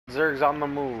Zergs on the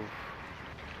move.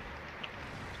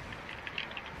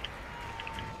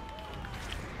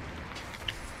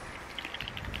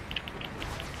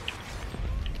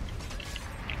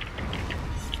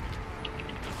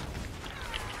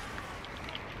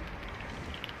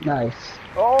 Nice.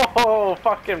 Oh,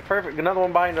 fucking perfect. Another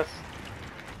one behind us.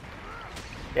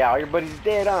 Yeah, all your buddies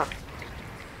dead, huh?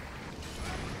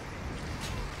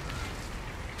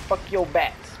 Fuck your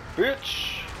bats,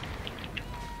 bitch.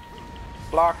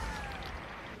 Block.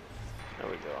 There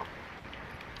we go.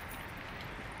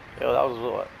 Yo, that was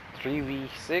what?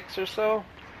 3v6 or so?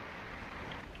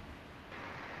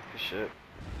 Shit.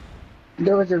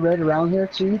 There was a red around here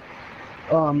too.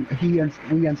 We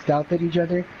unstealthed at each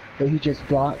other, but he just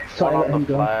blocked, so One I let on him the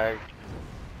go. flag.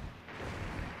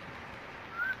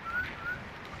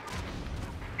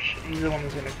 He's the one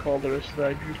who's gonna call the rest of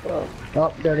that group up.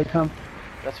 Oh, there they come.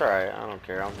 That's alright, I don't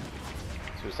care. I'm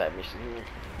suicide mission.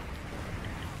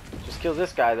 Just kill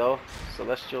this guy though.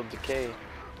 Celestial Decay.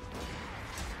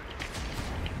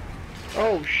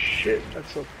 Oh shit,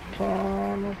 that's a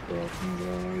ton of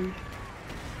fucking guys.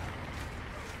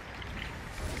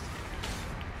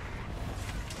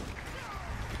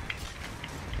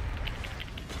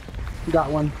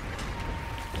 Got one.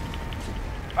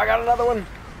 I got another one.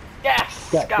 Yes!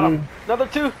 Got him. Another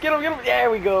two. Get him, get him.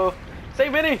 There we go.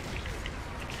 Save Minnie.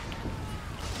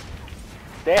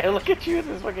 Damn, look at you with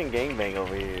this fucking gangbang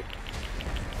over here.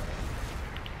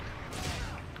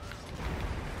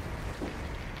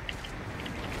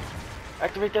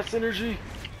 Activate that synergy.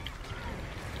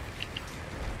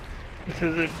 This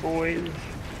is it, boys.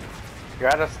 You're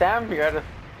out of stam? You're out of...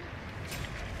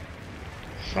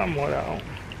 Somewhat out.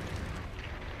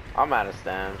 I'm out of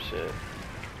stam, shit.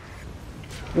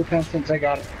 Repentance, I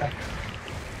got it.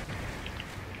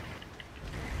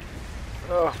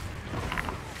 Oh.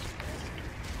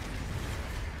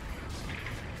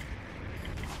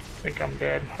 I think I'm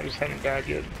dead. I just haven't died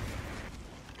yet.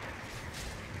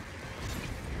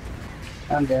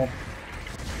 I'm dead.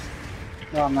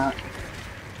 No, I'm not.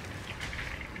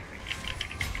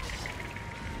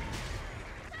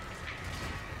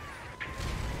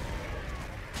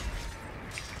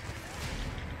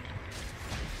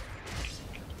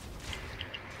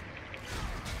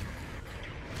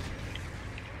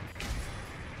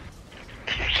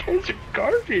 You guys are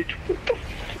garbage. What the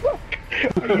fuck?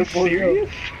 Are you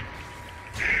serious?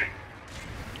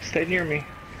 Stay near me,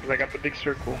 cause I got the big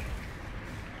circle.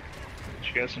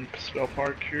 You got some spell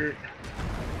park here.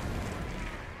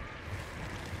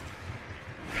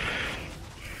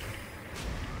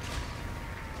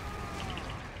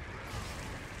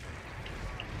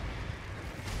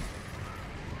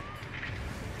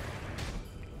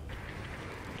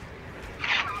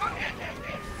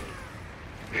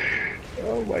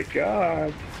 Oh my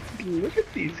god. Look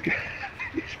at these guys.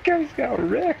 These guys got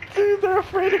wrecked. Dude, they're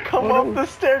afraid to come up the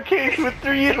staircase with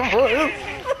 3 of us.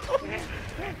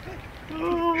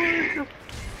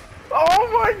 Oh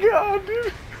my god,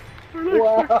 dude.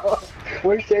 Wow.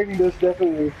 We're saving this,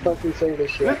 definitely. Fucking save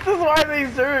this shit. This is why they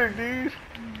zerg, dude.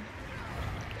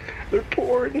 They're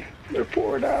poured. They're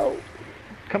poured out.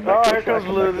 Come Oh, back. here comes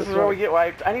Blue. This is where we get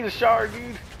wiped. I need a shard,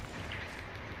 dude.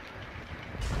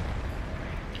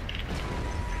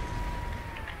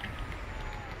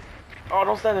 Oh,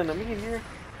 don't stand in the meat here.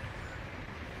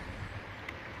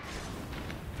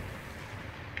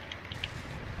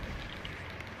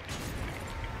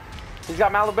 He's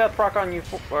got Malabeth proc on you,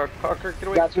 Parker. Get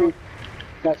away. That's me.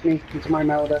 That's me. It's my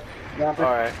Malada.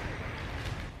 Alright.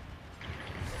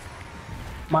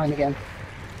 Mine again.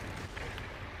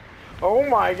 Oh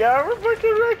my god, we're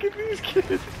fucking wrecking these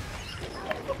kids.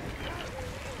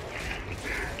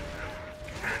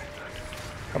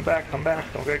 Come back,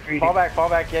 don't get greedy. Fall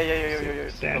back, yeah.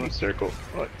 Stand in the circle.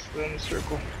 Look, stand in the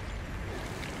circle.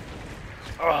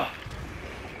 Ugh.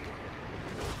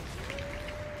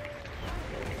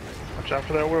 Watch out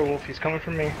for that werewolf, he's coming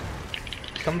for me.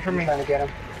 He's coming for me. I'm trying to get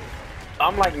him.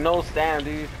 I'm like no stand,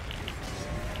 dude.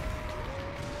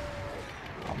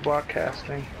 I'm block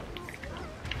casting.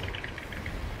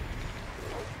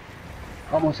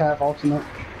 Almost have ultimate.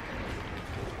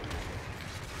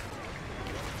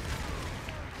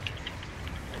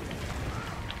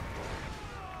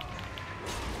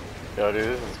 Yo, dude,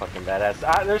 this is fucking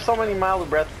badass. There's so many mild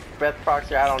breath procs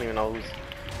here. I don't even know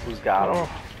who's got them.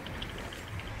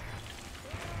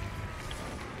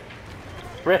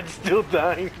 Red's still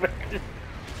dying.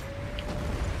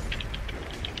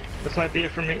 This might be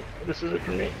it for me. This is it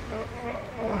for me.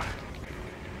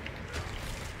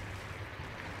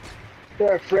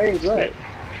 They're afraid, right?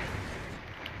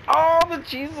 Oh, the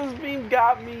Jesus beam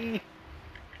got me.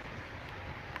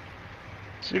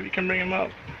 See if you can bring him up.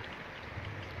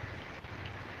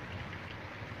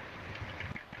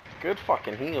 Good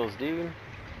fucking heals, dude.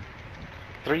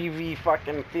 3v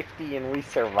fucking 50 and we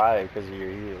survive because of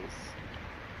your heals.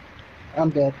 I'm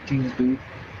dead, Jesus, dude.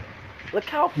 Look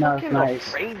how No, fucking nice.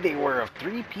 afraid they were of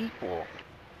 3 people.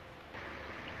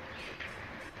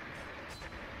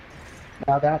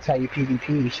 Now that's how you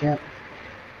PvP, shit.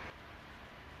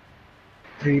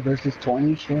 3 versus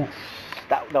 20, shit.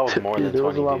 That was more Dude, than there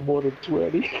was 20, a lot dude. more than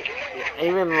 20.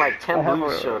 Even like 10 I have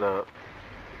blues a- showed up.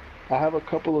 I have a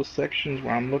couple of sections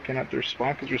where I'm looking at their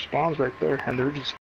spawn, because their spawn's right there, and they're just